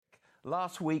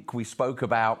Last week we spoke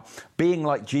about being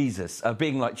like Jesus,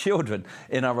 being like children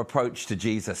in our approach to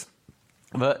Jesus.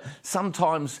 But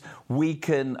sometimes we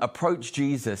can approach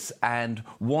Jesus and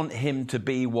want him to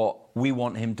be what we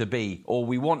want him to be, or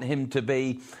we want him to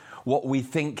be what we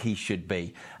think he should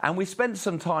be. And we spent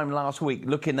some time last week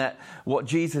looking at what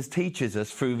Jesus teaches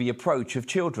us through the approach of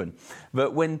children.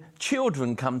 But when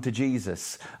children come to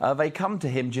Jesus, they come to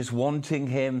him just wanting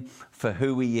him for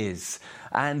who he is.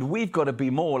 And we've got to be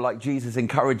more like Jesus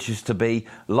encourages us to be,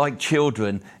 like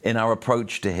children in our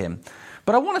approach to him.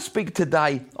 But I want to speak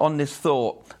today on this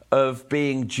thought of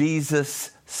being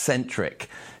Jesus-centric.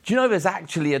 Do you know there's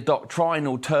actually a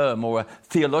doctrinal term or a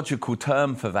theological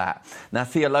term for that? Now,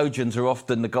 theologians are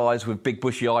often the guys with big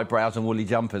bushy eyebrows and woolly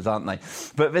jumpers, aren't they?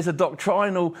 But there's a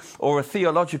doctrinal or a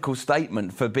theological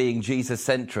statement for being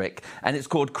Jesus-centric, and it's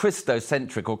called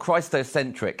Christocentric or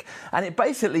Christocentric. And it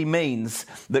basically means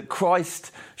that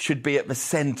Christ should be at the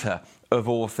center of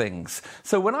all things.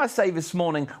 So when I say this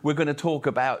morning we're going to talk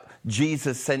about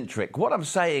Jesus-centric, what I'm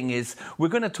saying is we're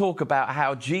going to talk about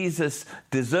how Jesus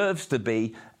deserves to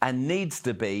be and needs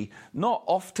to be, not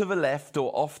off to the left or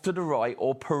off to the right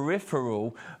or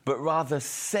peripheral, but rather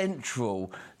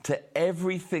central to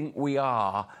everything we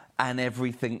are and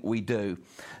everything we do.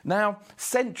 Now,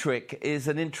 centric is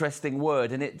an interesting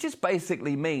word, and it just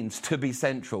basically means to be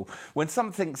central. When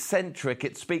something's centric,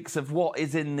 it speaks of what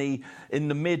is in the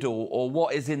middle or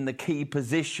what is in the key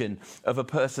position of a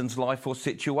person's life or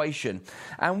situation.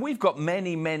 And we've got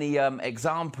many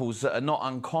examples that are not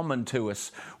uncommon to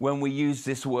us when we use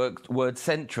this word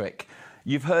centric.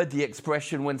 You've heard the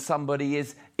expression when somebody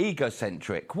is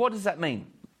egocentric. What does that mean?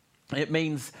 It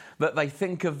means that they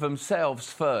think of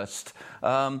themselves first,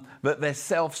 that they're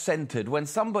self-centered. When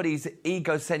somebody's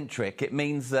egocentric, it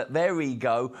means that their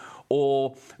ego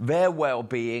or their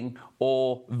well-being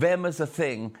or them as a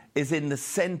thing is in the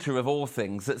center of all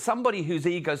things. That somebody who's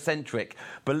egocentric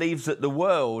believes that the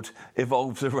world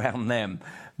evolves around them.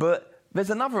 But there's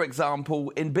another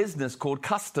example in business called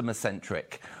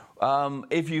customer-centric.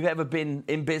 If you've ever been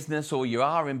in business or you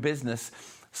are in business,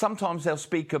 sometimes they'll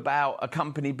speak about a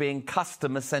company being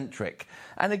customer-centric.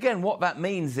 And again, what that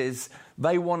means is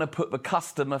they want to put the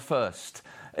customer first.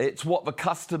 It's what the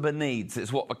customer needs.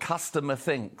 It's what the customer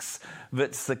thinks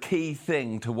that's the key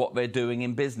thing to what they're doing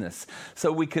in business.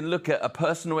 So we can look at a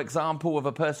personal example of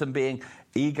a person being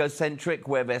egocentric,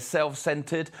 where they're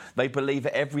self-centered. They believe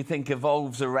that everything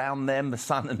evolves around them. The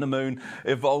sun and the moon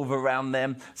evolve around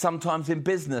them. Sometimes in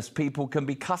business, people can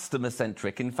be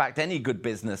customer-centric. In fact, any good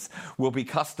business will be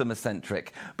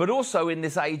customer-centric. But also in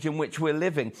this age in which we're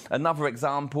living, another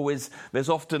example is there's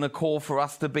often a call for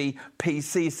us to be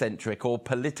PC-centric or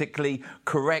politically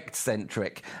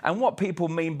correct-centric. And what people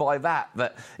mean by that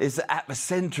is that at the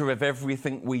center of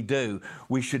everything we do,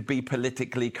 we should be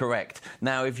politically correct.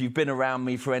 Now, if you've been around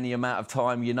me for any amount of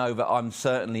time, you know that I'm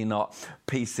certainly not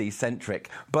PC-centric,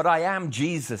 but I am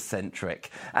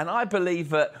Jesus-centric. And I believe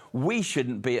that we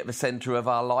shouldn't be at the center of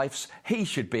our lives. He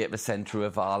should be at the center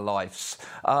of our lives.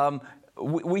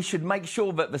 We should make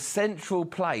sure that the central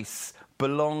place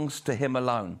belongs to him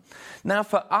alone. Now,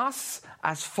 for us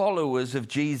as followers of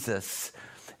Jesus,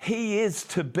 he is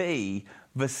to be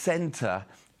the center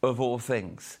of all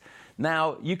things.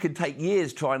 Now, you can take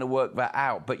years trying to work that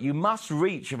out, but you must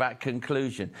reach that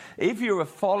conclusion. If you're a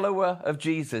follower of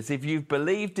Jesus, if you've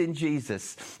believed in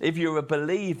Jesus, if you're a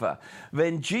believer,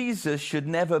 then Jesus should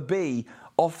never be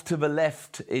off to the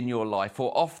left in your life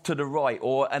or off to the right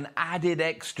or an added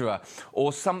extra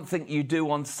or something you do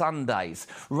on Sundays.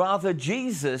 Rather,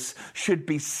 Jesus should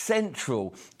be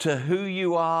central to who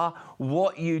you are,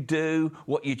 what you do,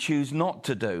 what you choose not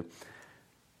to do.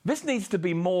 This needs to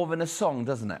be more than a song,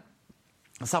 doesn't it?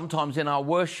 Sometimes in our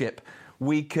worship,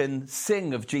 we can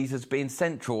sing of Jesus being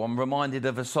central. I'm reminded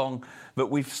of a song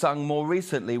that we've sung more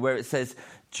recently where it says,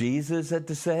 Jesus at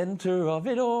the center of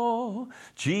it all.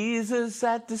 Jesus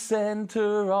at the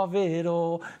center of it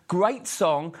all. Great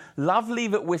song. Lovely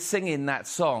that we're singing that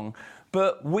song.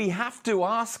 But we have to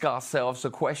ask ourselves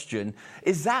a question.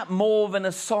 Is that more than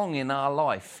a song in our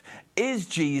life? Is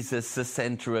Jesus the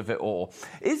center of it all?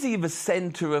 Is he the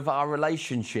center of our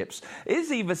relationships? Is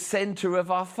he the center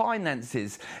of our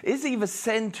finances? Is he the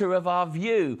center of our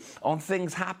view on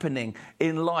things happening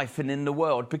in life and in the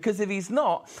world? Because if he's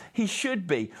not, he should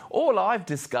be. All I've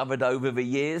discovered over the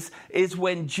years is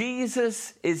when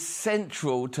Jesus is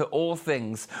central to all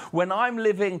things, when I'm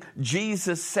living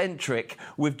Jesus-centric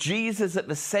with Jesus at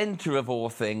the center of all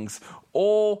things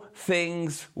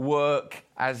work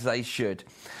as they should.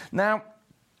 Now,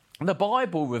 the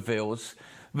Bible reveals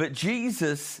that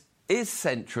Jesus is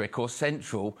centric or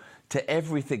central to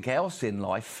everything else in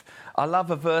life, I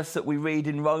love a verse that we read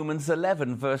in Romans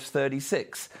 11, verse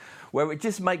 36, where it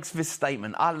just makes this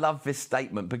statement. I love this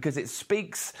statement because it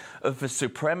speaks of the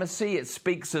supremacy, it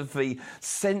speaks of the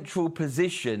central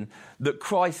position that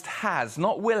Christ has,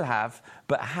 not will have,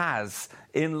 but has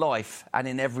in life and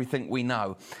in everything we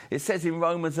know. It says in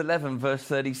Romans 11, verse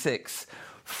 36,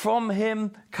 "From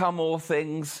him come all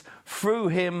things, through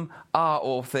him are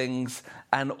all things,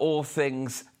 and all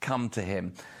things come to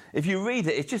him." If you read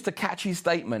it, it's just a catchy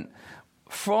statement.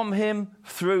 From him,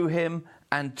 through him,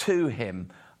 and to him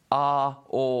are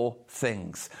all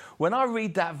things. When I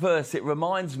read that verse, it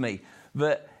reminds me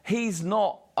that he's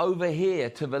not over here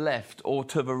to the left or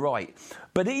to the right.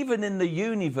 But even in the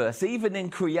universe, even in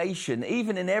creation,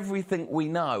 even in everything we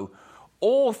know,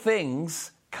 all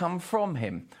things come from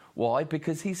him. Why?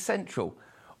 Because he's central.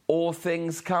 All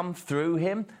things come through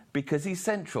him because he's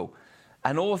central.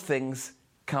 And all things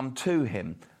come to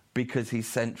him because he's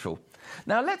central.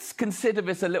 Now let's consider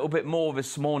this a little bit more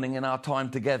this morning in our time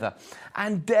together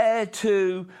and dare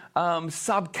to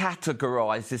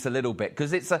subcategorize this a little bit,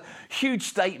 because it's a huge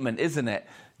statement, isn't it?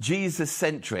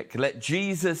 Jesus-centric. Let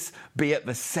Jesus be at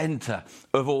the center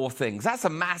of all things. That's a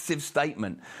massive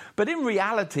statement. But in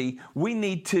reality, we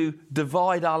need to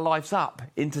divide our lives up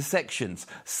into sections,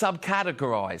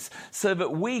 subcategorize, so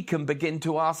that we can begin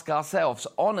to ask ourselves,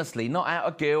 honestly, not out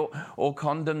of guilt or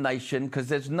condemnation, because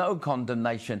there's no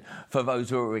condemnation for those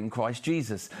who are in Christ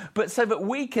Jesus, but so that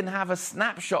we can have a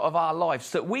snapshot of our life,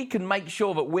 so that we can make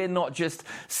sure that we're not just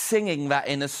singing that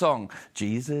in a song.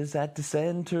 Jesus at the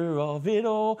center of it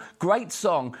all. Great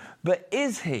song, but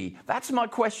is he? That's my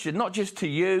question, not just to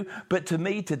you, but to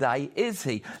me today. Is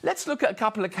he? Let's look at a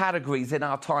couple of categories in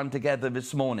our time together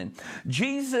this morning.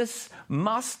 Jesus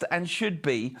must and should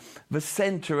be the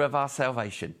center of our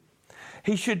salvation.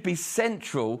 He should be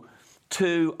central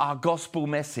to our gospel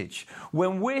message.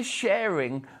 When we're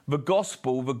sharing the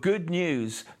gospel, the good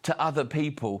news to other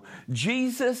people,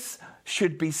 Jesus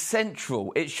should be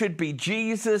central. It should be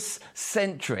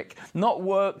Jesus-centric, not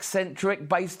work-centric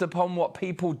based upon what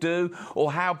people do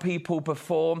or how people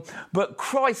perform, but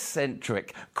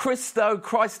Christ-centric,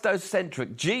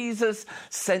 Christocentric,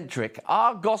 Jesus-centric.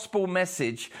 Our gospel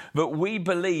message that we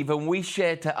believe and we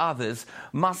share to others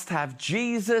must have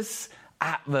Jesus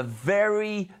at the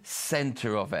very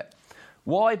center of it.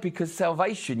 Why? Because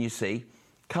salvation, you see,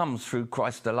 comes through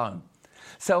Christ alone.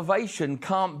 Salvation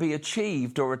can't be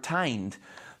achieved or attained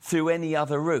through any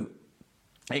other route.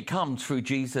 It comes through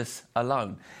Jesus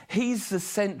alone. He's the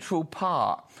central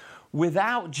part.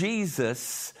 Without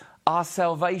Jesus, our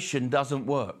salvation doesn't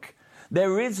work.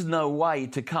 There is no way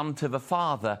to come to the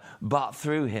Father but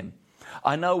through him.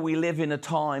 I know we live in a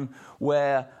time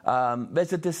where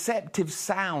there's a deceptive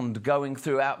sound going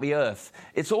throughout the earth.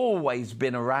 It's always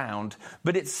been around,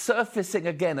 but it's surfacing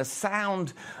again, a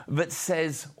sound that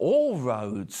says all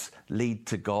roads lead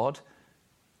to God.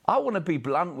 I want to be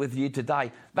blunt with you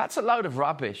today. That's a load of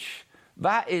rubbish.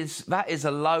 That is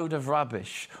a load of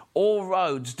rubbish. All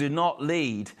roads do not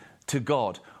lead to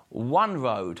God. One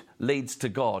road leads to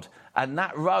God, and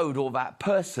that road or that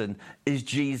person is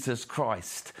Jesus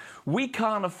Christ. We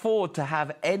can't afford to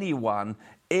have anyone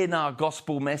in our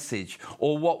gospel message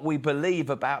or what we believe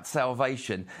about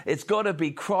salvation. It's got to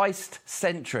be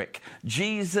Christ-centric,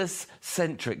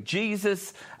 Jesus-centric,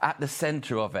 Jesus at the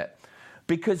center of it,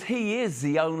 because he is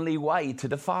the only way to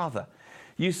the Father.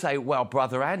 You say, well,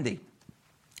 Brother Andy,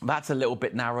 that's a little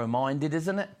bit narrow-minded,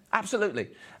 isn't it? Absolutely.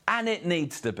 And it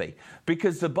needs to be,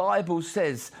 because the Bible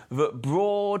says that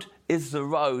broad is the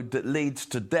road that leads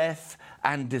to death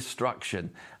and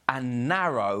destruction, and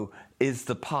narrow is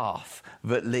the path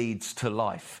that leads to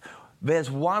life.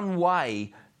 There's one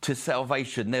way to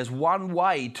salvation. There's one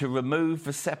way to remove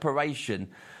the separation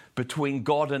between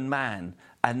God and man,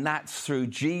 and that's through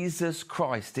Jesus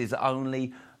Christ, his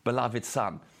only beloved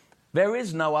Son. There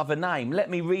is no other name. Let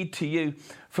me read to you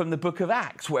from the book of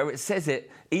Acts, where it says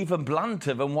it even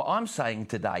blunter than what I'm saying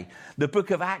today. The book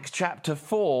of Acts chapter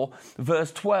 4,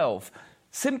 verse 12,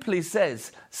 simply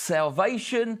says,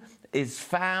 salvation is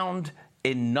found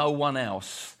in no one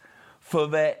else, for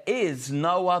there is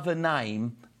no other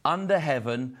name under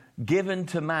heaven given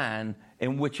to man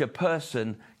in which a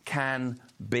person can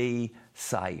be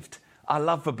saved. I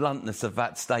love the bluntness of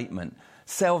that statement.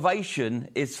 Salvation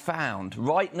is found,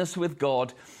 rightness with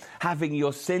God, having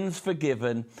your sins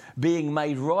forgiven, being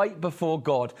made right before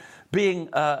God, having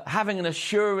an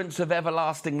assurance of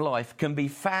everlasting life can be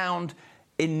found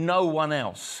in no one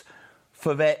else.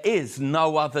 For there is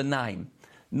no other name,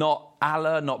 not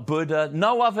Allah, not Buddha,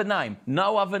 no other name,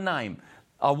 no other name.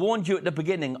 I warned you at the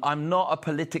beginning, I'm not a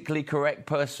politically correct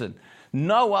person.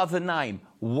 No other name,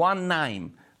 one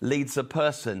name leads a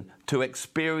person to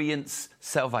experience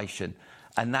salvation,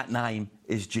 and that name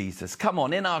is Jesus. Come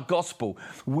on, in our gospel,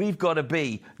 we've got to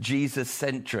be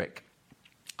Jesus-centric.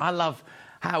 I love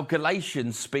how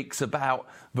Galatians speaks about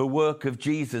the work of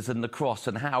Jesus and the cross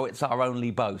and how it's our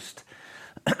only boast.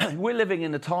 We're living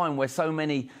in a time where so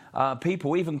many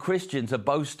people, even Christians, are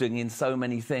boasting in so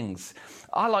many things.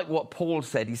 I like what Paul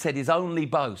said. He said his only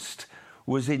boast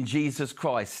was in Jesus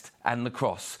Christ and the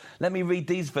cross. Let me read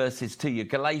these verses to you.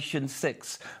 Galatians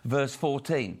 6, verse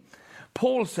 14.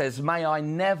 Paul says, "May I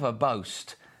never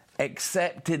boast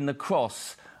except in the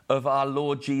cross of our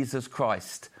Lord Jesus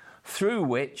Christ, through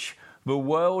which the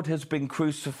world has been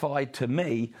crucified to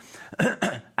me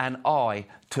and I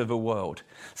to the world."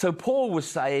 So Paul was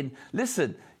saying,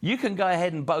 listen, you can go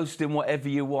ahead and boast in whatever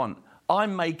you want.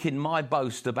 I'm making my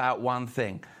boast about one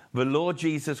thing: the Lord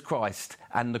Jesus Christ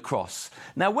and the cross.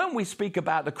 Now, when we speak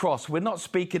about the cross, we're not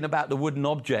speaking about the wooden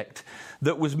object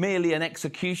that was merely an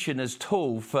executioner's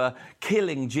tool for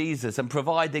killing Jesus and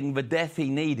providing the death he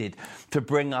needed to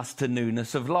bring us to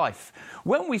newness of life.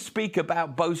 When we speak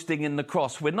about boasting in the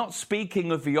cross, we're not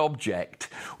speaking of the object.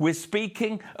 We're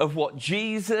speaking of what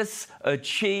Jesus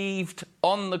achieved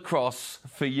on the cross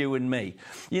for you and me.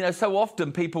 You know, so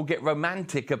often people get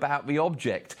romantic about the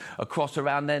object, a cross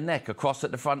around their neck, a cross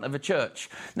at the front of a church.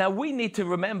 Now, we need to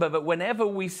remember that whenever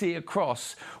we see a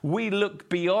cross, we look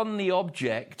beyond the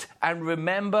object and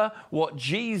remember what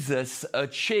Jesus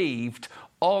achieved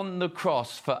on the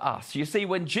cross for us. You see,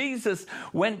 when Jesus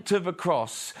went to the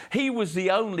cross, he was the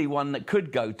only one that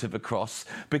could go to the cross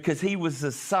because he was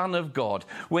the Son of God.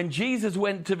 When Jesus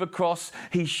went to the cross,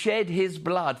 he shed his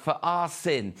blood for our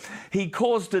sin. He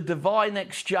caused a divine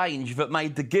exchange that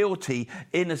made the guilty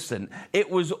innocent.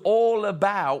 It was all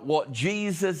about what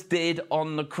Jesus did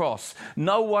on the cross.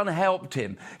 No one helped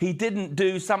him. He didn't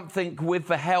do something with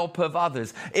the help of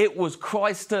others. It was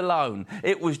Christ alone.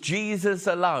 It was Jesus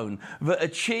alone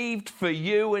that achieved for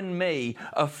you and me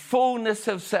a fullness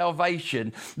of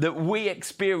salvation that we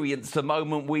experience the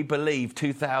moment we believe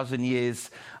 2,000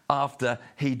 years after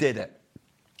he did it.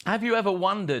 Have you ever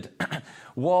wondered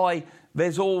why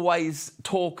there's always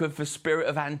talk of the spirit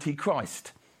of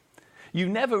Antichrist? You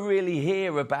never really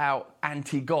hear about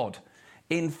anti-God.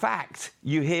 In fact,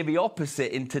 you hear the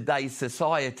opposite in today's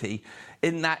society,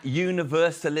 in that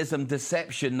universalism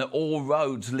deception that all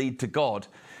roads lead to God.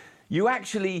 You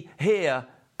actually hear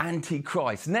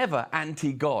anti-Christ, never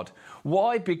anti-God.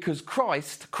 Why? Because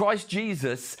Christ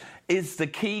Jesus, is the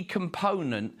key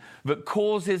component that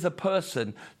causes a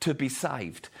person to be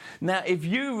saved. Now, if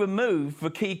you remove the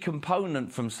key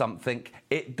component from something,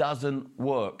 it doesn't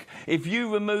work. If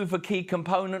you remove a key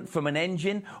component from an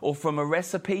engine or from a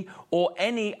recipe or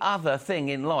any other thing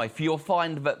in life, you'll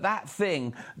find that that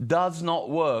thing does not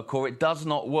work, or it does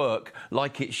not work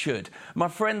like it should. My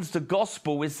friends, the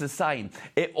gospel is the same.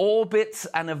 It orbits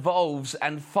and evolves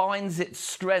and finds its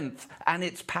strength and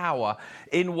its power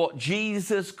in what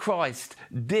Jesus Christ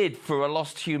did for a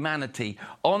lost humanity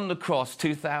on the cross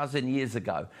 2,000 years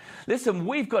ago. Listen,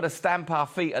 we've got to stamp our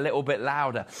feet a little bit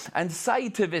louder and say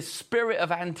to this spirit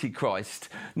of Antichrist,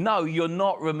 no, you're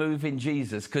not removing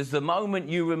Jesus, because the moment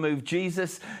you remove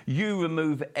Jesus, you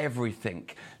remove everything.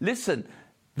 Listen,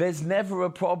 there's never a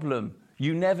problem.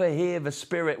 You never hear the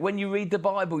spirit. When you read the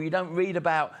Bible, you don't read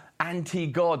about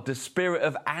anti-God, the spirit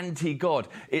of anti-God.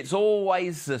 It's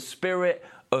always the spirit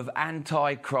of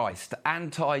anti-Christ,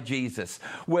 anti-Jesus,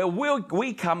 where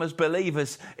we come as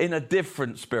believers in a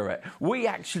different spirit. We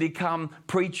actually come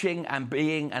preaching and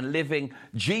being and living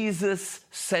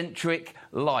Jesus-centric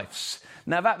lives.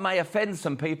 Now, that may offend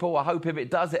some people. I hope if it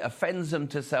does, it offends them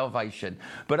to salvation.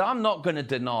 But I'm not going to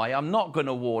deny, I'm not going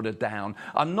to water down,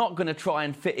 I'm not going to try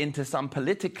and fit into some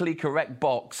politically correct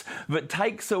box that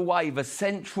takes away the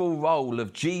central role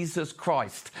of Jesus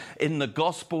Christ in the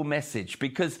gospel message,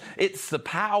 because it's the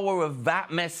power of that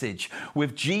message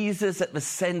with Jesus at the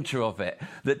center of it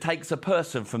that takes a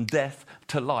person from death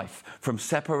to life, from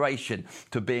separation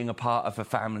to being a part of the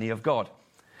family of God.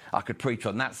 I could preach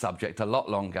on that subject a lot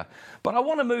longer. But I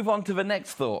want to move on to the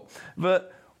next thought,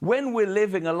 that when we're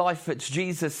living a life that's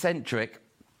Jesus-centric,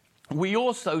 we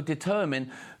also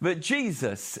determine that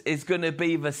Jesus is going to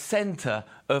be the center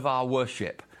of our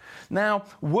worship. Now,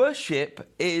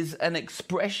 worship is an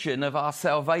expression of our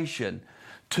salvation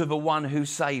to the one who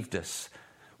saved us.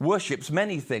 Worship's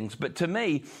many things, but to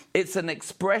me, it's an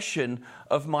expression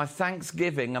of my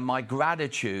thanksgiving and my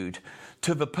gratitude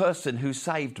to the person who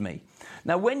saved me.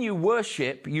 Now, when you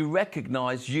worship, you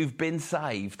recognize you've been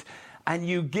saved and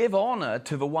you give honor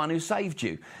to the one who saved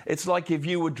you. It's like if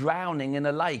you were drowning in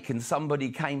a lake and somebody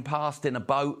came past in a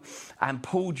boat and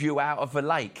pulled you out of the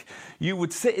lake. You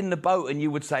would sit in the boat and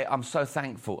you would say, I'm so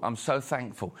thankful. I'm so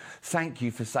thankful. Thank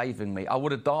you for saving me. I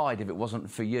would have died if it wasn't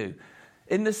for you.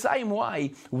 In the same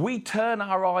way, we turn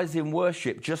our eyes in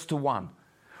worship just to one.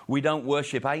 We don't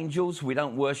worship angels. We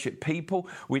don't worship people.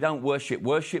 We don't worship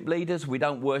leaders. We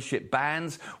don't worship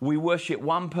bands. We worship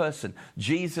one person,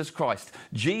 Jesus Christ.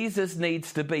 Jesus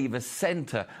needs to be the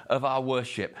center of our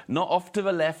worship. Not off to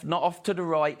the left, not off to the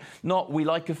right, not we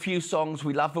like a few songs,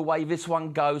 we love the way this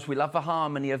one goes, we love the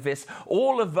harmony of this.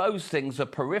 All of those things are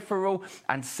peripheral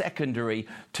and secondary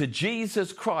to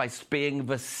Jesus Christ being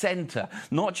the center,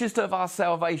 not just of our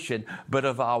salvation, but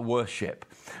of our worship.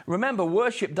 Remember,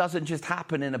 worship doesn't just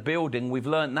happen in a building. We've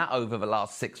learned that over the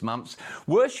last 6 months.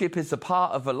 Worship is a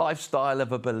part of the lifestyle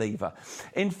of a believer.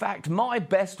 In fact, my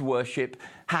best worship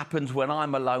happens when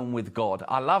I'm alone with God.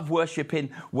 I love worshiping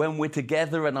when we're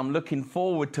together, and I'm looking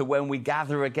forward to when we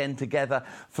gather again together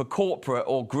for corporate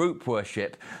or group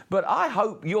worship. But I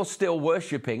hope you're still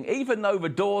worshiping, even though the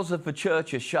doors of the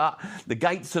church are shut, the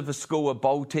gates of the school are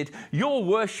bolted. Your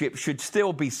worship should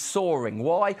still be soaring.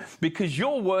 Why? Because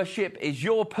your worship is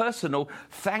your personal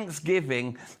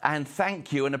thanksgiving and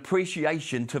thank you and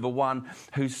appreciation to the one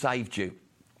who saved you.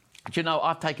 Do you know,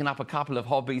 I've taken up a couple of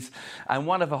hobbies, and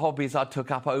one of the hobbies I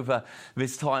took up over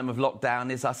this time of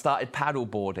lockdown is I started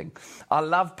paddleboarding. I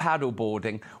love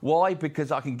paddleboarding. Why?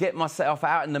 Because I can get myself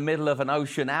out in the middle of an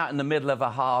ocean, out in the middle of a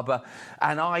harbour,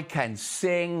 and I can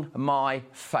sing my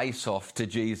face off to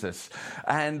Jesus.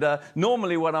 And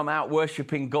normally when I'm out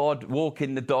worshipping God,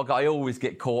 walking the dog, I always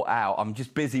get caught out. I'm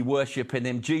just busy worshipping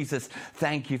him. Jesus,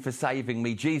 thank you for saving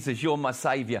me. Jesus, you're my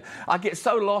saviour. I get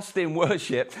so lost in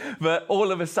worship that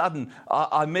all of a sudden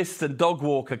I missed a dog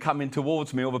walker coming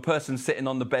towards me or the person sitting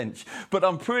on the bench. But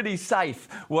I'm pretty safe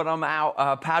when I'm out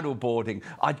paddleboarding.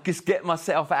 I just get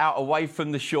myself out away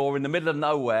from the shore in the middle of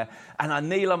nowhere, and I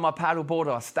kneel on my paddleboard,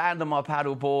 or I stand on my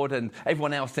paddleboard, and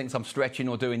everyone else thinks I'm stretching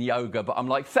or doing yoga, but I'm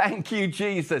like, thank you,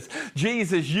 Jesus.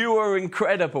 Jesus, you are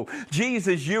incredible.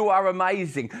 Jesus, you are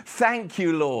amazing. Thank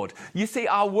you, Lord. You see,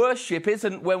 our worship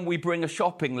isn't when we bring a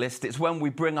shopping list, it's when we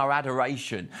bring our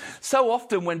adoration. So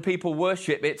often when people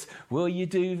worship, it's, will you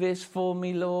do this for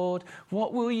me, Lord?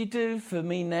 What will you do for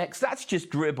me next? That's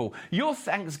just dribble. Your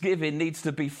thanksgiving needs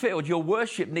to be filled. Your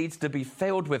worship needs to be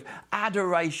filled with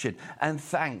adoration and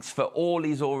thanks for all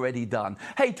he's already done.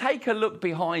 Hey, take a look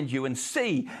behind you and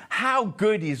see how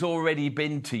good he's already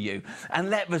been to you. And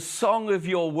let the song of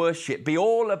your worship be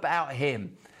all about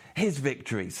him, his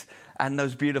victories, and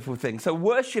those beautiful things. So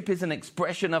worship is an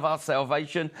expression of our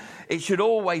salvation. It should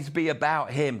always be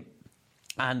about him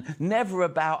and never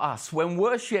about us. When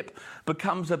worship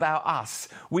becomes about us,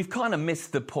 we've kind of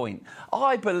missed the point.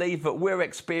 I believe that we're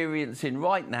experiencing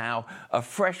right now a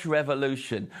fresh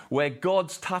revolution where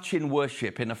God's touching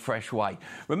worship in a fresh way.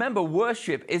 Remember,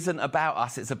 worship isn't about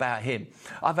us, it's about him.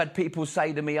 I've had people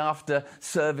say to me after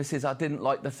services, I didn't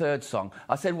like the third song.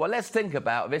 I said, well, let's think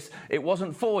about this. It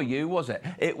wasn't for you, was it?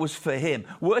 It was for him.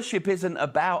 Worship isn't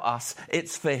about us,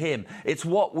 it's for him. It's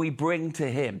what we bring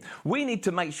to him. We need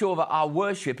to make sure that our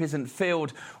worship isn't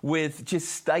filled with just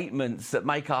statements that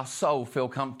make our soul feel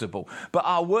comfortable. But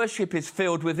our worship is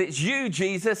filled with, it's you,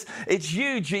 Jesus. It's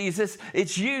you, Jesus.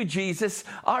 It's you, Jesus.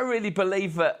 I really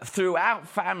believe that throughout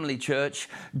Family Church,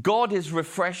 God is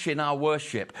refreshing our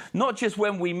worship. Not just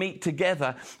when we meet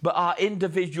together, but our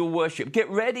individual worship. Get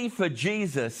ready for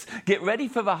Jesus. Get ready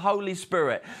for the Holy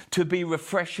Spirit to be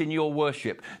refreshing your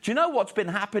worship. Do you know what's been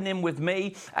happening with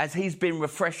me as he's been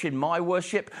refreshing my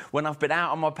worship? When I've been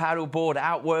out on my paddleboard,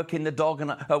 out walking the dog,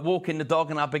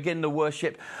 and I begin to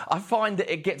worship, I find that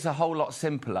it gets a whole lot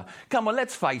simpler. Come on,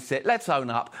 let's face it, let's own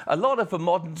up. A lot of the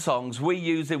modern songs we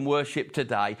use in worship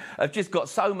today have just got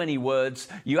so many words,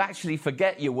 you actually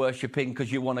forget you're worshiping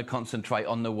because you want to concentrate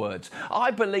on the words. I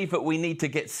believe that we need to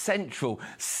get central,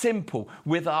 simple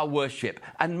with our worship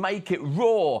and make it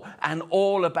raw and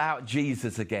all about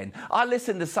Jesus again. I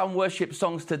listen to some worship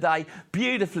songs today,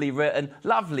 beautifully written,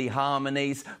 lovely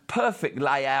harmonies, perfect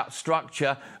layout,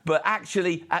 structure, but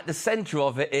actually at the center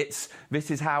of it, it's, this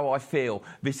is how I feel.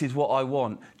 This is what I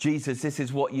want. Jesus, this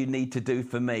is what you need to do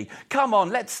for me. Come on,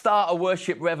 let's start a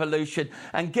worship revolution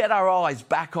and get our eyes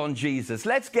back on Jesus.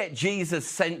 Let's get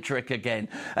Jesus-centric again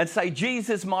and say,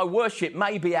 Jesus, my worship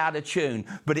may be out of tune,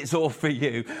 but it's all for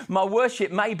you. My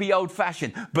worship may be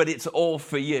old-fashioned, but it's all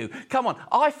for you. Come on,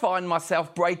 I find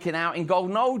myself breaking out in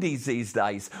golden oldies these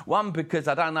days. One, because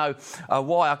I don't know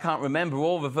why I can't remember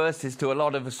all the verses to a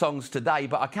lot of the songs today,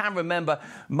 but I can remember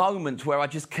moments where I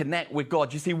just connect with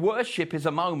God. You see, worship is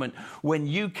a moment when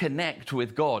you connect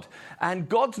with God. And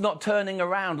God's not turning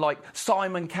around like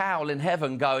Simon Cowell in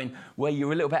heaven going, well, you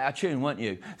were a little bit out of tune, weren't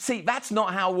you? See, that's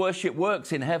not how worship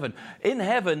works in heaven. In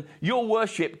heaven, your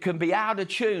worship can be out of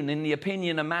tune in the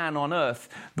opinion of man on earth.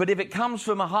 But if it comes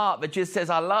from a heart that just says,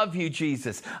 I love you,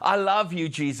 Jesus. I love you,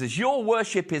 Jesus. Your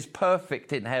worship is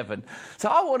perfect in heaven. So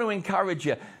I want to encourage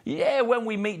you. Yeah, when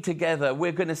we meet together,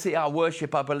 we're going to see our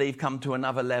worship, I believe, come to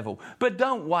another level. But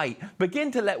don't wait.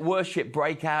 Begin to let worship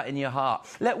break out in your heart.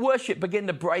 Let worship begin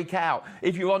to break out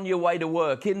if you're on your way to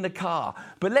work, in the car.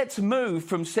 But let's move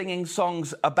from singing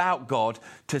songs about God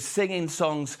to singing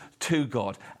songs to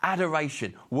God.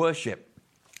 Adoration, worship.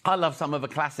 I love some of the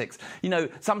classics. You know,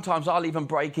 sometimes I'll even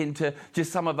break into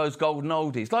just some of those golden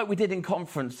oldies, like we did in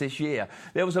conference this year.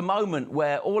 There was a moment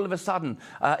where all of a sudden,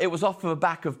 it was off the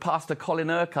back of Pastor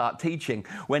Colin Urquhart teaching,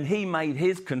 when he made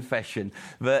his confession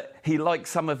that he liked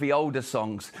some of the older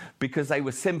songs because they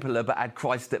were simpler but had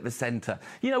Christ at the centre.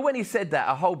 You know, when he said that,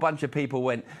 a whole bunch of people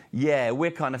went, yeah, we're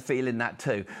kind of feeling that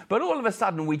too. But all of a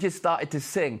sudden, we just started to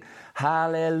sing,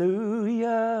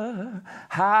 hallelujah,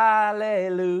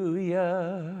 hallelujah,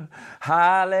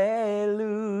 hallelujah.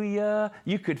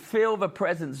 You could feel the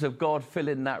presence of God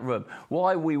filling that room.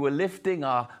 Why? We were lifting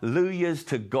our hallelujahs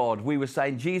to God. We were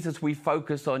saying, Jesus, we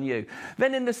focus on you.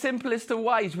 Then in the simplest of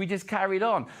ways, we just carried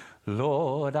on.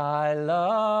 Lord, I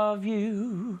love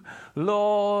you.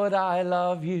 Lord, I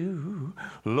love you.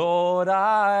 Lord,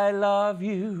 I love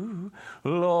you.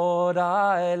 Lord,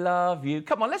 I love you.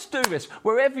 Come on, let's do this.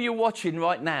 Wherever you're watching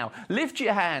right now, lift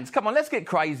your hands. Come on, let's get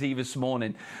crazy this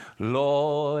morning.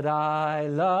 Lord, I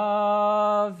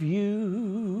love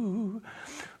you.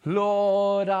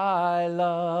 Lord, I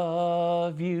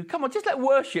love you. Come on, just let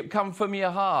worship come from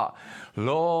your heart.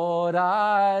 Lord,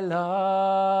 I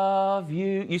love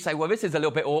you. You say, well, this is a little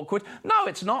bit awkward. No,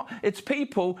 it's not. It's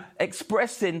people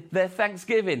expressing their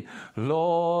thanksgiving.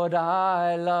 Lord,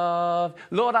 I love.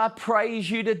 Lord, I praise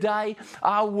you today.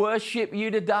 I worship you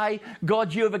today.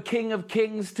 God, you're the King of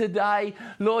Kings today.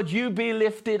 Lord, you be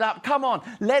lifted up. Come on,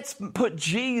 let's put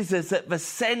Jesus at the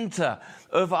center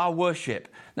of our worship.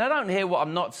 Now, don't hear what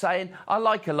I'm not saying. I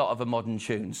like a lot of the modern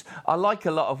tunes. I like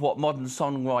a lot of what modern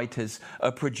songwriters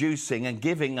are producing and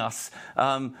giving us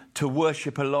to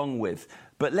worship along with.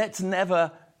 But let's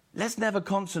never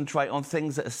concentrate on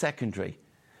things that are secondary.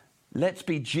 Let's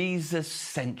be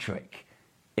Jesus-centric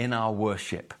in our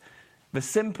worship. The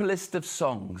simplest of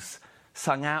songs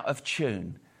sung out of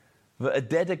tune that are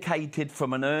dedicated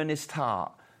from an earnest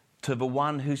heart to the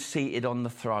one who's seated on the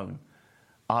throne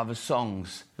are the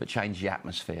songs that change the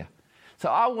atmosphere. So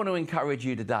I want to encourage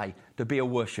you today to be a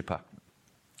worshipper,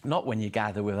 not when you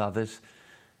gather with others.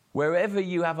 Wherever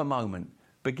you have a moment,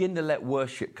 begin to let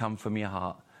worship come from your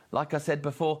heart. Like I said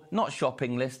before, not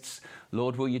shopping lists.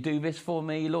 Lord, will you do this for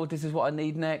me? Lord, this is what I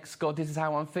need next. God, this is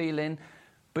how I'm feeling.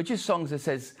 But just songs that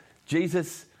says,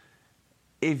 Jesus,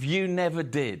 if you never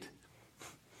did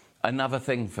another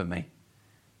thing for me,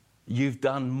 you've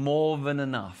done more than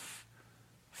enough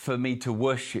for me to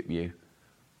worship you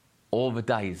all the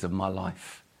days of my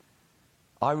life.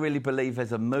 I really believe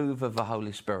there's a move of the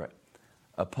Holy Spirit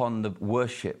upon the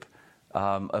worship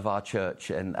of our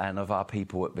church and of our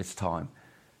people at this time.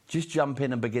 Just jump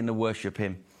in and begin to worship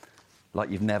him like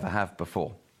you've never have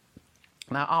before.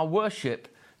 Now, our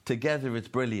worship together is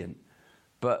brilliant,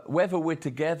 but whether we're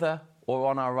together or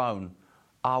on our own,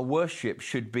 our worship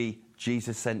should be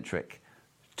Jesus-centric.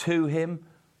 To him,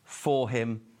 for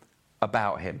him,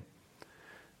 about him.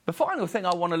 The final thing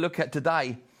I want to look at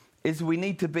today is we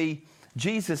need to be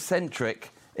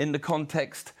Jesus-centric in the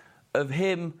context of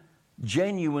him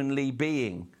genuinely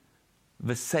being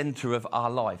the center of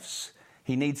our lives.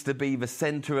 He needs to be the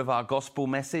center of our gospel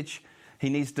message. He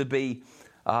needs to be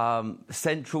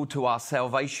central to our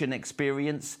salvation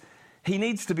experience. He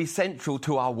needs to be central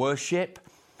to our worship.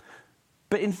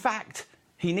 But in fact,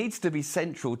 he needs to be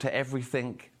central to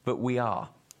everything that we are.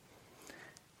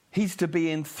 He's to be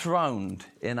enthroned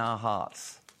in our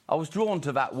hearts. I was drawn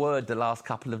to that word the last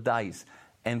couple of days,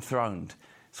 enthroned.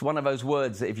 It's one of those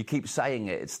words that if you keep saying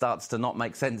it, it starts to not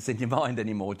make sense in your mind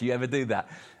anymore. Do you ever do that?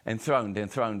 Enthroned,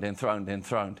 enthroned, enthroned,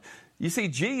 enthroned. You see,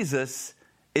 Jesus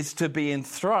is to be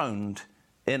enthroned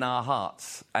in our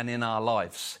hearts and in our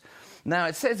lives. Now,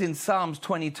 it says in Psalms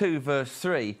 22, verse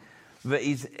 3, that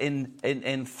he's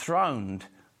enthroned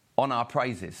on our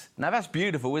praises. Now, that's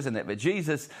beautiful, isn't it? But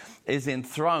Jesus is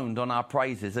enthroned on our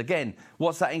praises. Again,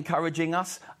 what's that encouraging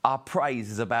us? Our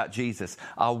praise is about Jesus.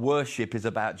 Our worship is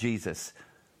about Jesus.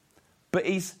 But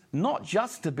he's not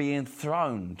just to be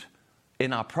enthroned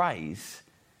in our praise.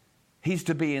 He's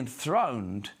to be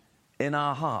enthroned in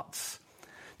our hearts.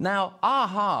 Now, our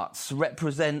hearts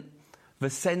represent the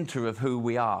center of who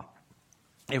we are.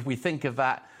 If we think of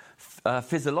that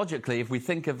physiologically, if we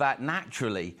think of that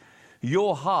naturally,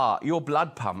 your heart, your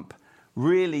blood pump,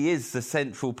 really is the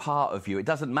central part of you. It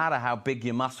doesn't matter how big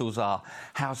your muscles are,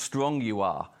 how strong you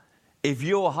are. If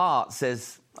your heart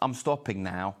says, I'm stopping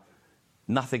now,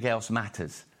 nothing else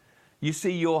matters. You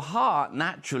see, your heart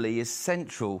naturally is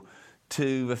central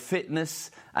to the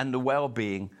fitness and the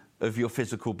well-being of your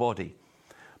physical body.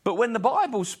 But when the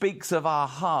Bible speaks of our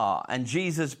heart and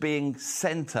Jesus being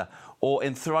center or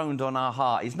enthroned on our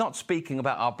heart, he's not speaking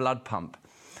about our blood pump.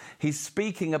 He's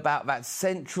speaking about that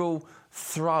central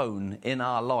throne in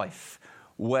our life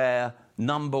where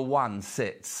number one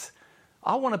sits.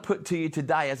 I want to put to you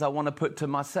today, as I want to put to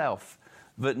myself,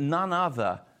 that none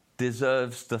other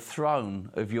deserves the throne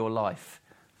of your life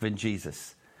than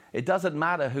Jesus. It doesn't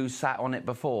matter who sat on it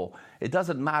before. It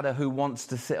doesn't matter who wants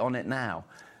to sit on it now.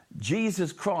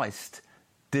 Jesus Christ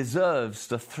deserves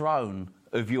the throne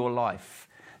of your life.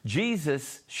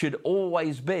 Jesus should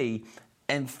always be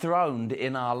enthroned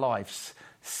in our lives,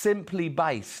 simply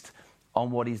based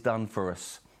on what he's done for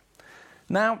us.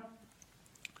 Now,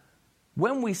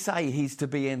 when we say he's to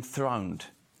be enthroned,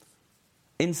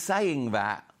 in saying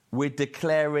that, we're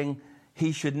declaring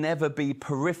he should never be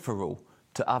peripheral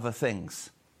to other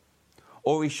things.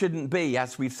 Or he shouldn't be,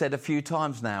 as we've said a few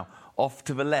times now, off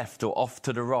to the left or off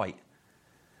to the right.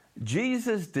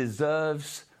 Jesus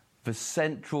deserves the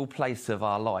central place of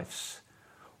our lives,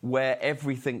 where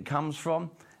everything comes from,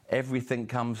 everything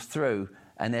comes through,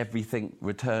 and everything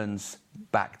returns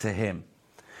back to him.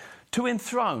 To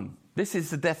enthrone, this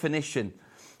is the definition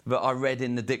that I read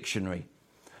in the dictionary.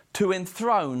 To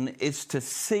enthrone is to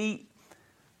seat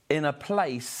in a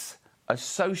place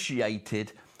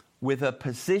associated with a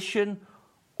position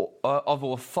of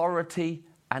authority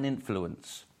and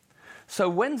influence. So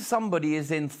when somebody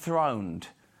is enthroned,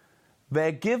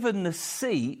 they're given the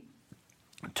seat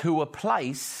to a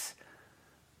place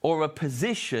or a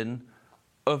position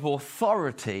of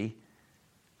authority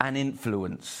and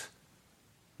influence.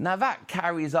 Now that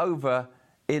carries over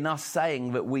in us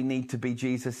saying that we need to be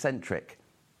Jesus-centric.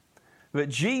 That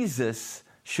Jesus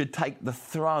should take the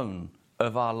throne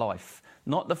of our life.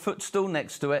 Not the footstool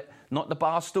next to it, not the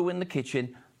bar stool in the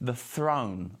kitchen, the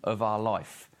throne of our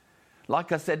life.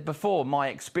 Like I said before, my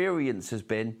experience has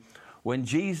been when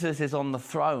Jesus is on the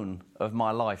throne of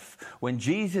my life, when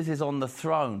Jesus is on the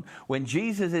throne, when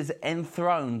Jesus is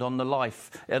enthroned on the life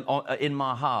in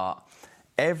my heart,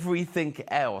 everything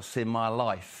else in my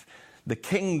life, the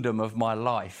kingdom of my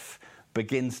life,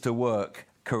 begins to work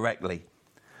correctly.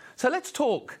 So let's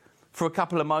talk for a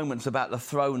couple of moments about the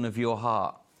throne of your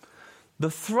heart. The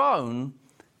throne,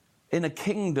 in a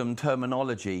kingdom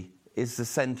terminology, is the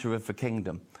center of the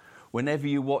kingdom. Whenever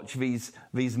you watch these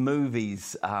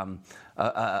movies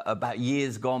about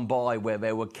years gone by where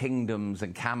there were kingdoms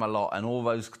and Camelot and all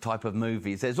those type of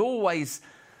movies, there's always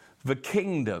the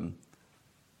kingdom,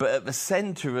 but at the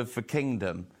center of the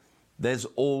kingdom, there's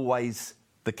always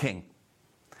the king.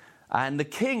 And the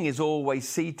king is always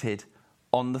seated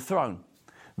on the throne.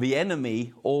 The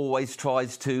enemy always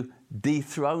tries to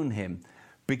dethrone him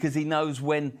because he knows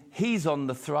when he's on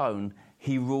the throne,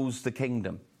 he rules the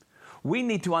kingdom. We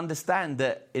need to understand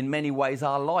that in many ways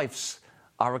our lives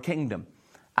are a kingdom.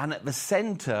 And at the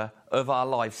center of our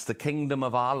lives, the kingdom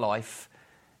of our life,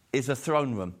 is a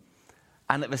throne room.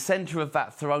 And at the center of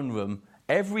that throne room,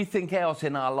 everything else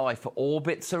in our life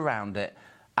orbits around it.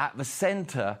 At the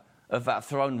center of that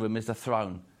throne room is a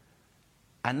throne.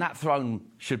 And that throne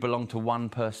should belong to one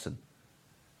person.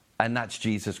 And that's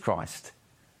Jesus Christ.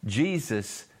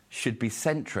 Jesus should be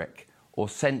centric or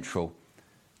central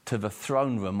to the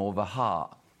throne room or the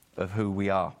heart of who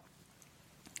we are.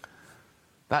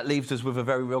 That leaves us with a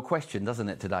very real question, doesn't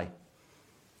it, today?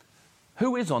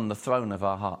 Who is on the throne of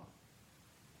our heart?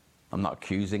 I'm not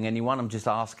accusing anyone, I'm just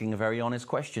asking a very honest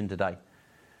question today.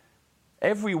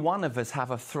 Every one of us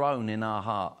have a throne in our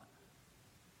heart,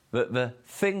 that the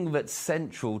thing that's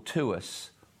central to us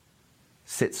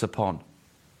sits upon.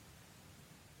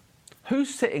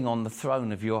 Who's sitting on the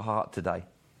throne of your heart today?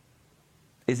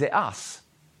 Is it us?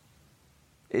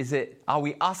 Are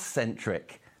we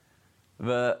us-centric?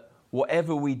 That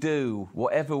whatever we do,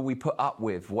 whatever we put up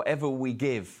with, whatever we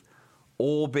give,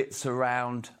 orbits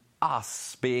around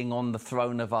us being on the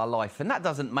throne of our life. And that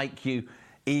doesn't make you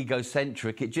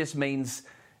egocentric. It just means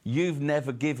you've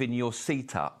never given your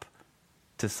seat up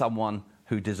to someone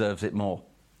who deserves it more,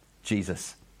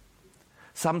 Jesus.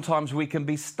 Sometimes we can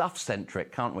be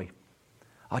stuff-centric, can't we?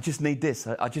 I just need this,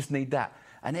 I just need that.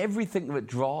 And everything that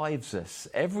drives us,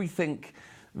 everything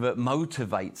that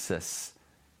motivates us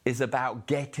is about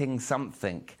getting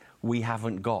something we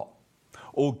haven't got,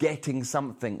 or getting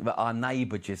something that our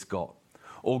neighbour just got,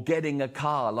 or getting a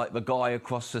car like the guy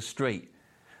across the street.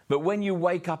 But when you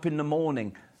wake up in the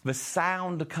morning, the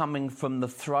sound coming from the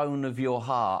throne of your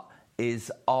heart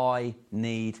is, I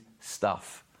need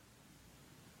stuff.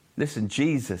 Listen,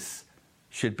 Jesus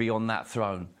should be on that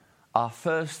throne. Our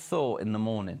first thought in the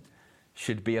morning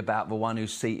should be about the one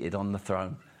who's seated on the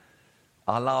throne.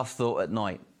 Our last thought at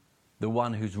night, the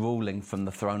one who's ruling from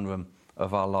the throne room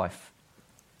of our life.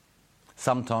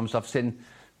 Sometimes I've seen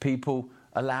people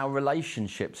allow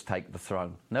relationships take the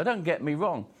throne. Now, don't get me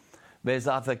wrong. There's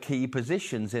other key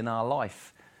positions in our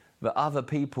life that other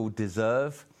people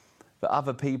deserve, that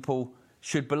other people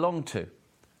should belong to.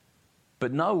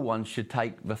 But no one should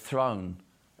take the throne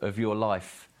of your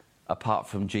life apart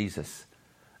from Jesus.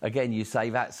 Again, you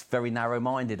say, that's very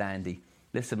narrow-minded, Andy.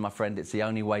 Listen, my friend, it's the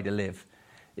only way to live.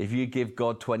 If you give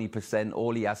God 20%,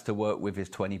 all he has to work with is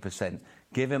 20%.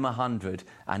 Give him 100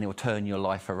 and he'll turn your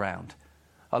life around.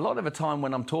 A lot of the time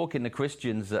when I'm talking to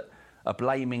Christians that are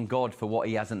blaming God for what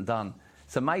he hasn't done,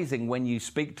 it's amazing when you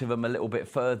speak to them a little bit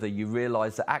further, you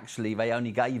realise that actually they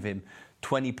only gave him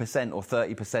 20% or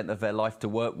 30% of their life to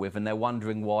work with, and they're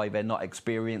wondering why they're not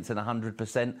experiencing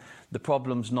 100%. The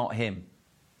problem's not him.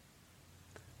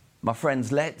 My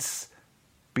friends, let's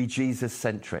be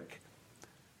Jesus-centric.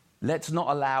 Let's not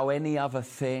allow any other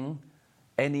thing,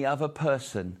 any other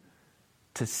person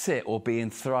to sit or be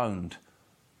enthroned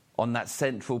on that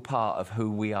central part of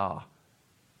who we are.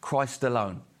 Christ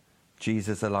alone,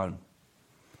 Jesus alone.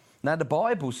 Now, the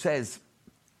Bible says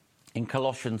in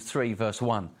Colossians 3, verse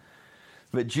 1,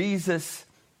 that Jesus,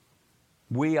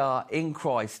 we are in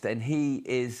Christ and he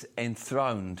is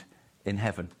enthroned in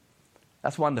heaven.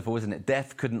 That's wonderful, isn't it?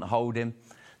 Death couldn't hold him.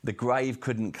 The grave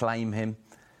couldn't claim him.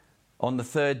 On the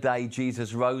third day,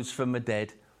 Jesus rose from the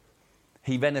dead.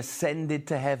 He then ascended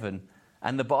to heaven,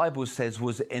 and the Bible says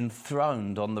was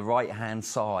enthroned on the right-hand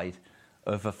side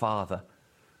of the Father.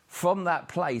 From that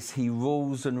place, he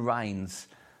rules and reigns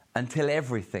until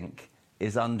everything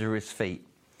is under his feet.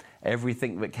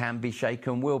 Everything that can be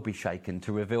shaken will be shaken,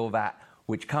 to reveal that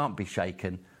which can't be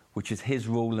shaken, which is his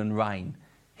rule and reign,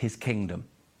 his kingdom.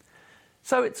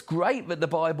 So it's great that the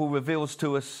Bible reveals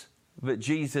to us that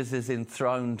Jesus is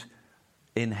enthroned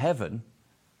in heaven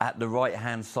at the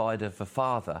right-hand side of the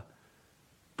Father.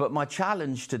 But my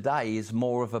challenge today is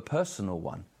more of a personal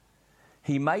one.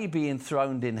 He may be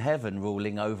enthroned in heaven,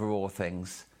 ruling over all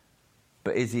things,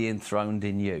 but is he enthroned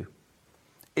in you?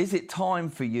 Is it time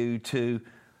for you to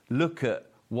look at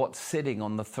what's sitting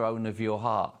on the throne of your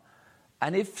heart?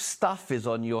 And if stuff is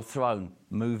on your throne,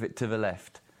 move it to the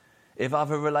left. If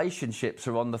other relationships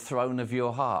are on the throne of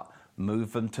your heart,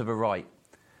 move them to the right.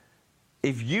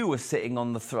 If you are sitting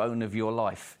on the throne of your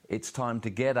life, it's time to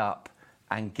get up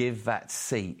and give that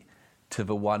seat to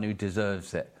the one who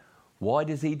deserves it. Why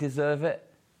does he deserve it?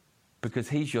 Because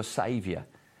he's your Saviour.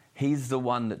 He's the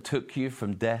one that took you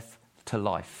from death to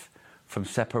life, from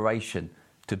separation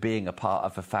to being a part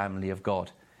of the family of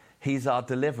God. He's our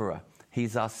deliverer.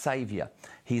 He's our Saviour.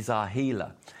 He's our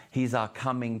healer. He's our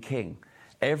coming King.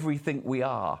 Everything we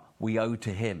are, we owe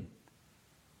to him.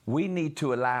 We need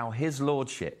to allow his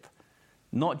lordship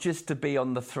not just to be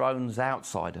on the thrones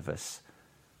outside of us,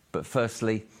 but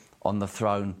firstly on the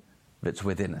throne that's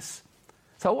within us.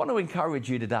 So I want to encourage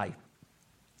you today.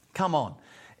 Come on.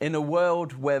 In a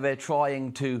world where they're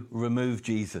trying to remove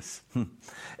Jesus,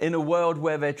 in a world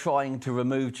where they're trying to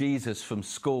remove Jesus from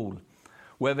school,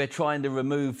 where they're trying to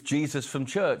remove Jesus from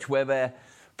church, where they're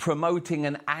promoting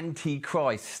an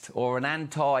anti-Christ or an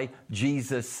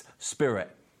anti-Jesus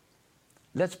spirit,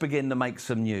 let's begin to make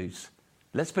some news.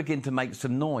 Let's begin to make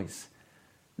some noise.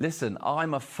 Listen,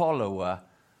 I'm a follower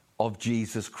of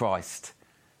Jesus Christ,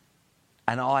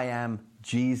 and I am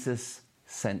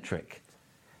Jesus-centric.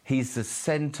 He's the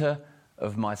centre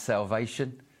of my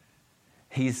salvation.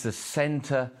 He's the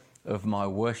centre of my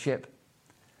worship.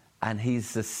 And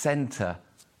he's the centre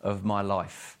of my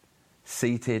life,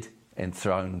 seated,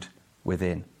 enthroned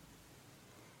within.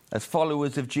 As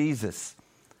followers of Jesus,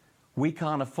 we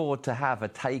can't afford to have a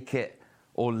take it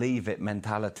or leave it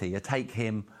mentality, a take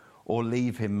him or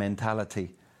leave him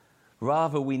mentality.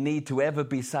 Rather, we need to ever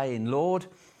be saying, Lord,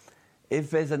 if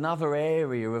there's another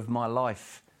area of my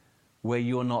life where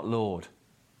you're not Lord,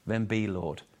 then be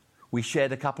Lord. We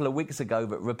shared a couple of weeks ago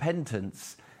that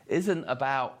repentance isn't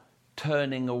about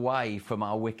turning away from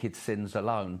our wicked sins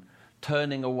alone,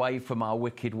 turning away from our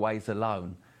wicked ways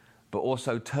alone, but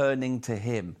also turning to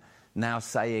him, now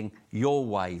saying your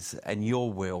ways and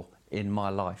your will in my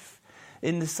life.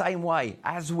 In the same way,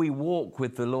 as we walk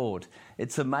with the Lord,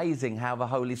 it's amazing how the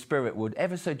Holy Spirit would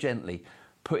ever so gently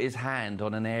put his hand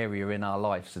on an area in our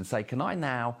lives and say, can I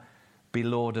now be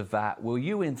Lord of that? Will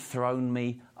you enthrone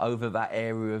me over that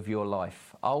area of your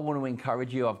life? I want to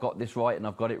encourage you. I've got this right and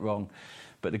I've got it wrong.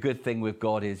 But the good thing with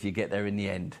God is you get there in the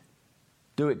end.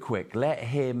 Do it quick. Let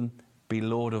him be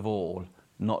Lord of all,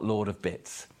 not Lord of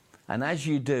bits. And as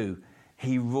you do,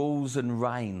 he rules and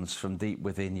reigns from deep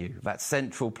within you, that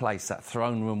central place, that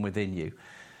throne room within you.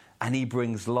 And he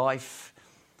brings life,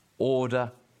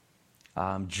 order,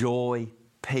 joy,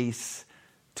 peace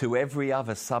to every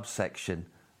other subsection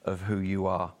of who you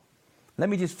are. Let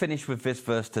me just finish with this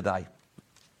verse today.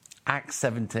 Acts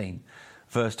 17,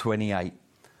 verse 28.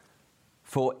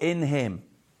 For in him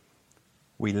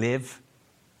we live,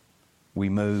 we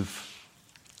move,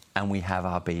 and we have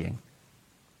our being.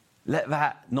 Let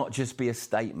that not just be a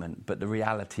statement, but the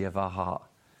reality of our heart.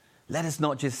 Let us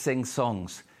not just sing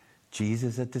songs,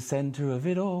 Jesus at the center of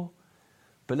it all.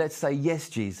 But let's say, yes,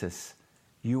 Jesus,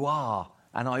 you are,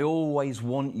 and I always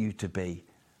want you to be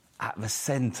at the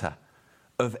center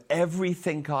of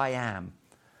everything I am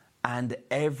and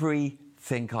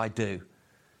everything I do.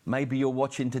 Maybe you're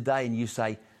watching today and you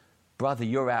say, brother,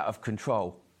 you're out of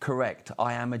control. Correct,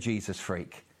 I am a Jesus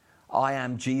freak. I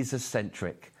am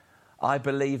Jesus-centric. I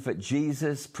believe that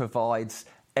Jesus provides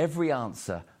every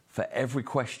answer for every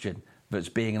question that's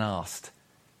being asked.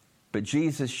 But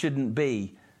Jesus shouldn't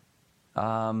be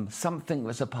something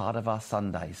that's a part of our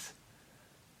Sundays,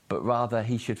 but rather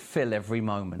he should fill every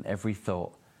moment, every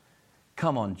thought.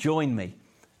 Come on, join me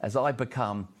as I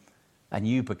become and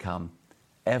you become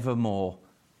ever more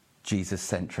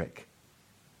Jesus-centric.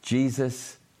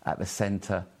 Jesus at the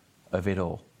center of it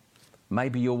all.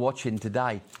 Maybe you're watching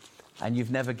today and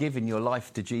you've never given your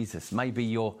life to Jesus. Maybe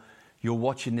you're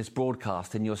watching this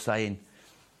broadcast and you're saying,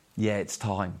 yeah, it's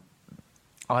time.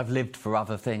 I've lived for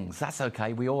other things. That's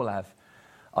okay, we all have.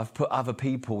 I've put other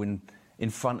people in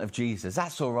front of Jesus.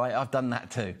 That's all right, I've done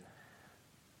that too.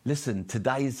 Listen,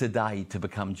 today's the day to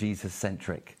become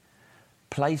Jesus-centric.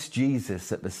 Place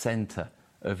Jesus at the center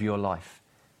of your life.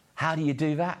 How do you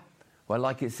do that? Well,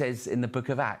 like it says in the book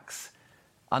of Acts,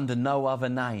 under no other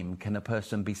name can a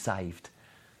person be saved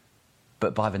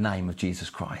but by the name of Jesus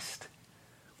Christ.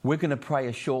 We're going to pray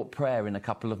a short prayer in a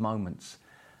couple of moments.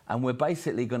 And we're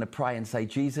basically going to pray and say,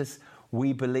 Jesus,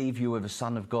 we believe you are the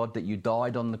Son of God, that you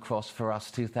died on the cross for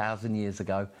us 2,000 years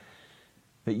ago,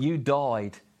 that you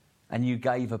died and you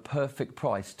gave a perfect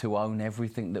price to own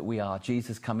everything that we are.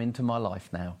 Jesus, come into my life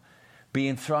now. Be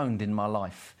enthroned in my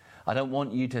life. I don't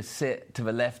want you to sit to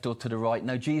the left or to the right.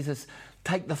 No, Jesus,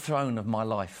 take the throne of my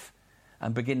life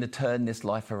and begin to turn this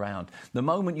life around. The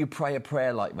moment you pray a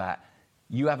prayer like that,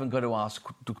 you haven't got to ask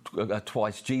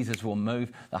twice. Jesus will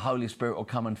move. The Holy Spirit will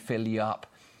come and fill you up.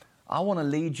 I want to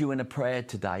lead you in a prayer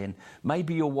today. And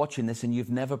maybe you're watching this and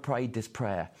you've never prayed this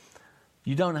prayer.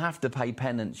 You don't have to pay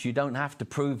penance. You don't have to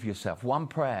prove yourself. One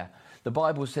prayer. The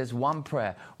Bible says one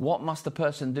prayer. What must a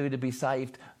person do to be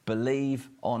saved? Believe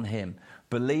on him.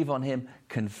 Believe on him.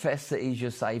 Confess that he's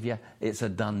your Savior. It's a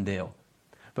done deal.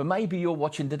 But maybe you're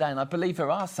watching today, and I believe there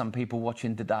are some people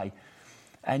watching today,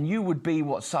 and you would be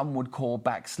what some would call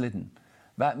backslidden.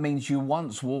 That means you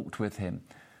once walked with him,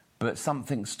 but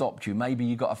something stopped you. Maybe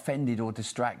you got offended or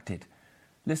distracted.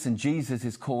 Listen, Jesus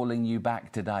is calling you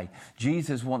back today.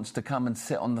 Jesus wants to come and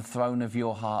sit on the throne of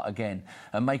your heart again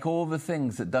and make all the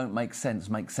things that don't make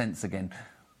sense again.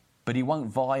 But he won't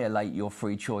violate your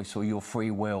free choice or your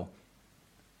free will.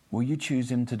 Will you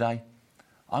choose him today?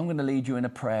 I'm going to lead you in a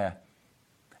prayer.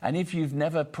 And if you've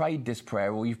never prayed this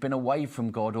prayer, or you've been away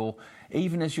from God, or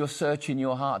even as you're searching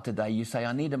your heart today, you say,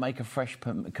 I need to make a fresh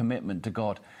commitment to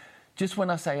God. Just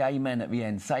when I say amen at the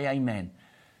end, say amen.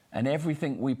 And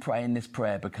everything we pray in this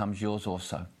prayer becomes yours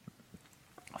also.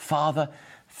 Father,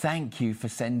 thank you for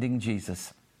sending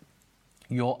Jesus,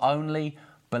 your only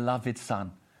beloved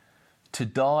Son, to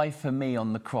die for me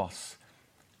on the cross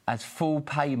as full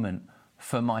payment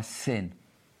for my sin.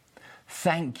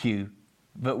 Thank you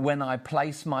that when I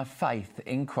place my faith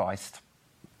in Christ,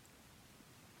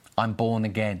 I'm born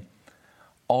again.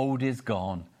 Old is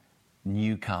gone,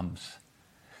 new comes.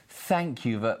 Thank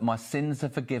you that my sins are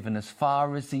forgiven as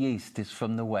far as the east is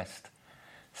from the west.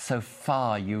 So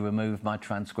far you remove my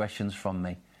transgressions from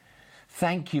me.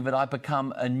 Thank you that I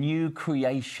become a new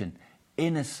creation,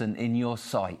 innocent in your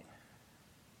sight,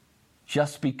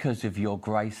 just because of your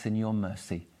grace and your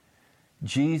mercy.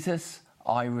 Jesus,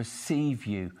 I receive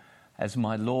you as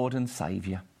my Lord and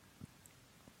Saviour.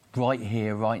 Right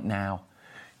here, right now.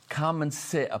 Come and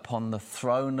sit upon the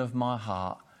throne of my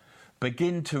heart.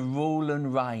 Begin to rule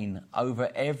and reign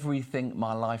over everything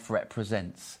my life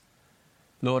represents.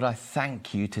 Lord, I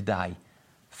thank you today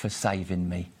for saving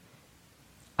me.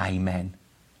 Amen.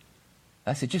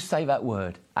 That's it. Just say that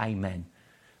word, amen.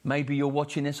 Maybe you're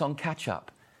watching this on catch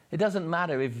up. It doesn't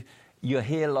matter if you're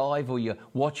here live or you're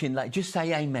watching late. Just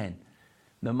say amen.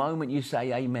 The moment you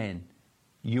say amen,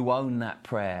 you own that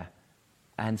prayer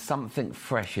and something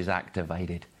fresh is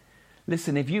activated.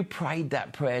 Listen, if you prayed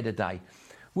that prayer today,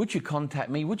 would you contact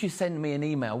me? Would you send me an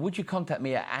email? Would you contact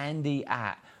me at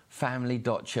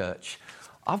andy@family.church?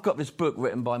 I've got this book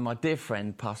written by my dear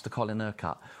friend, Pastor Colin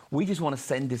Urquhart. We just want to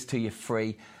send this to you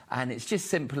free, and it's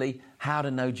just simply how to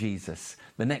know Jesus,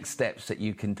 the next steps that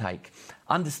you can take,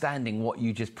 understanding what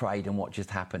you just prayed and what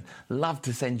just happened. Love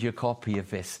to send you a copy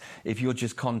of this if you'll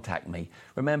just contact me.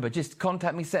 Remember, just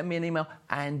contact me, send me an email,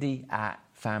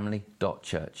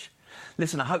 andy@family.church.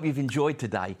 Listen, I hope you've enjoyed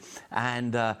today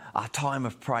and our time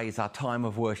of praise, our time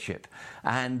of worship,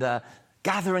 and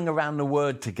gathering around the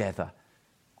Word together.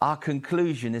 Our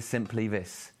conclusion is simply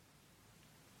this: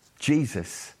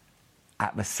 Jesus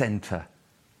at the center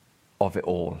of it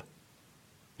all.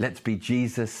 Let's be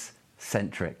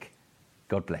Jesus-centric.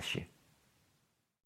 God bless you.